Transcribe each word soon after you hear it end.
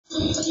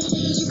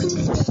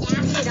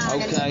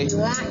Okay,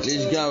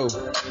 let's go.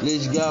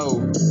 Let's go.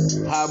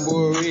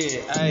 Hotboy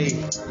red. Hey,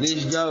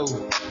 let's go.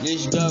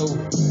 Let's go.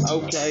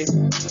 Okay.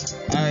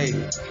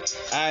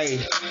 Hey.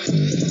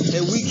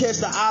 If we catch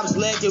the ops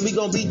lacking, we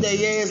gon' beat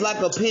their ass like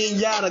a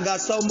pinata.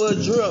 Got so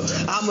much drip,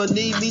 I'ma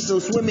need me some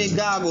swimming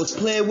goggles.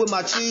 Playing with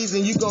my cheese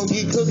and you gon'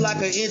 get cooked like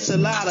an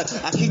enchilada.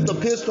 I keep the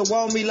pistol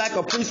on me like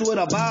a priest with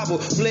a Bible.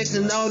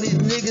 Flexing on these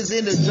niggas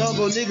in the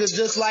jungle, niggas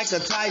just like a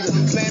tiger.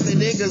 Slamming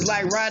niggas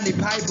like Rodney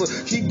Piper.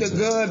 Keep the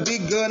gun,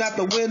 big gun out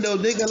the window,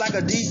 nigga like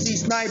a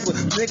DC sniper.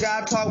 Nigga,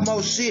 I talk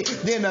more shit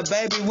than a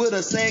baby with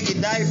a saggy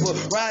diaper.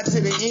 Ride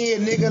to the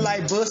end, nigga,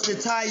 like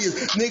busted tires.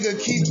 Nigga,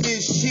 keep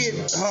this shit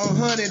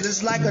 100,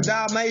 it's like a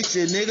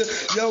Dalmatian, nigga.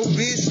 Yo,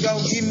 bitch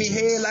gon' give me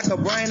head like a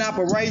brain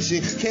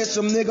operation. Catch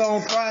some nigga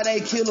on Friday,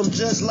 kill him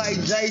just like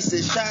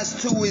Jason.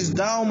 Shots to his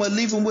dome or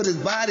leave him with his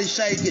body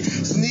shaking.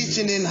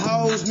 Snitching in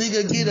hoes,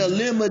 nigga get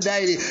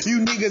eliminated. You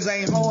niggas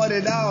ain't hard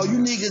at all. You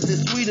niggas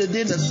is sweeter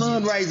than the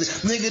sun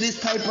rising. Nigga, this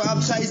paper I'm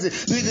chasing.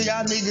 Nigga,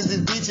 y'all niggas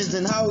is bitches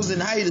and hoes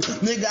and haters.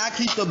 Nigga, I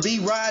keep the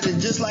beat riding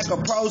just like a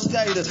pro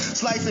skater.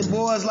 Slicing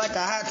boys like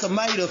a hot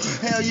tomato.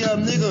 Hell yeah,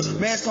 nigga,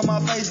 mask on my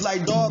face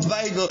like Darth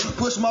Vader.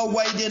 Push more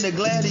weight than the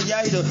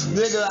gladiator.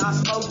 Nigga, I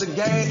smoke the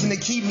gas and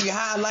it keep me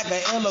high like an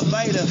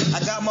elevator.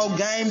 I got more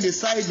game than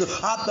Sager.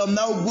 Off the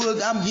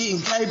notebook, I'm getting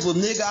capable.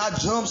 Nigga, I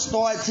jump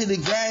start to the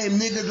game.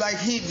 Nigga, like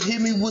hit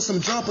me with some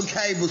jumper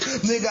cables.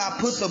 Nigga, I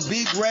put the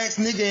big racks,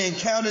 nigga, and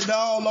count it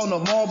all on the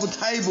marble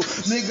table.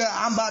 Nigga,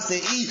 I'm about to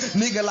eat.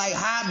 Nigga, like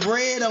hot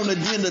bread on the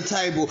dinner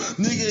table.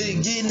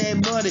 Nigga, getting that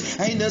money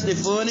ain't nothing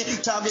funny.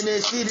 Talking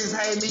that shit is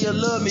hate me or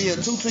love me or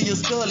two to your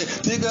scully.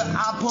 Nigga,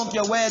 I pump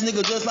your ass,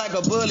 nigga, just like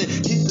a bullet.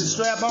 Keep the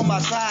strap on my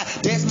side.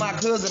 That's my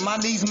cousin, my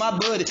niece, my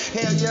buddy.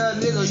 Hell yeah,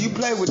 nigga, you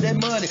play with that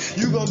money,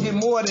 you gon' get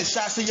more than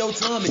shots to your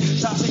tummy,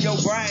 shots to your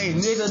brain,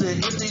 nigga, to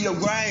empty your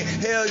brain.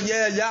 Hell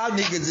yeah, y'all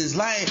niggas is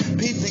lame.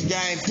 Peep the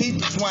game,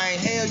 peep the swing.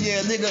 Hell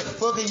yeah, nigga,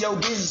 fucking your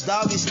bitch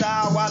doggy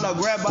style while I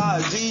grab by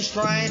a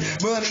G-string.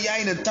 Money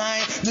ain't a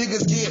thing.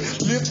 Niggas get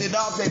lifted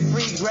off that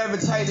free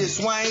gravitated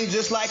swing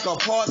just like a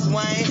park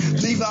swing.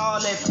 Leave all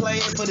that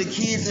playing for the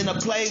kids in the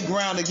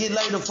playground to get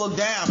laid the fuck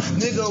down.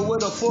 Nigga, where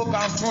the fuck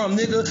I'm from,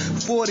 nigga?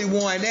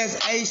 41, that's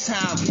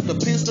H-time. Keep the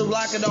pistol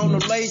locked on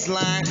the lace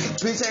line.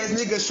 Bitch ass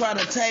niggas try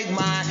to take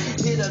mine.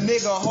 Hit a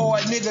nigga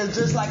hard, nigga,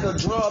 just like a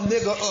drum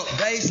nigga up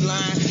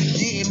baseline.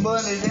 Getting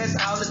money, that's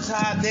all the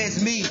time,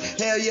 that's me.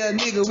 Hell yeah,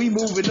 nigga, we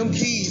moving them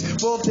keys.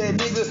 Fuck that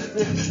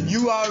nigga,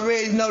 you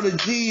already know the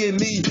G in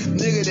me.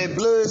 Nigga, that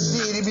blood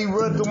shit, it be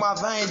running through my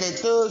veins. That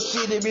thug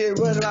shit, it be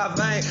running through my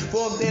veins.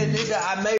 Fuck that nigga, I made